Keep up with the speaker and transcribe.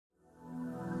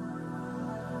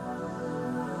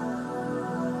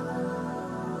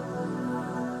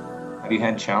Have you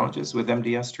had challenges with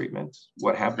MDS treatment?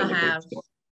 What have been the biggest challenges?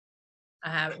 I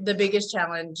have. The biggest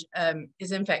challenge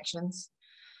is infections.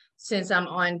 Since I'm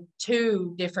on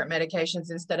 2 different medications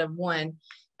instead of 1,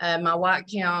 my white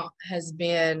count has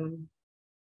been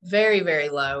very, very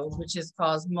low, which has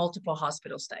caused multiple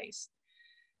hospital stays.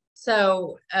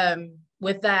 So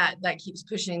with that keeps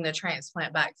pushing the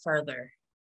transplant back further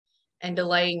and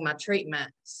delaying my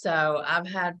treatment. So I've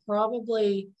had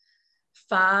probably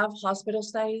 5 hospital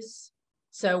stays.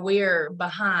 So we're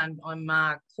behind on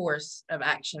my course of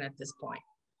action at this point.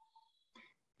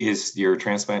 Is your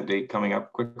transplant date coming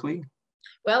up quickly?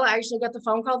 Well, I actually got the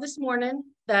phone call this morning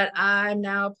that I'm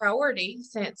now a priority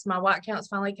since my white counts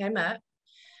finally came up.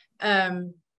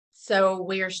 So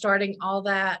we are starting all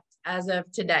that as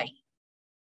of today.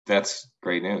 That's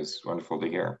great news. Wonderful to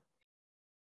hear.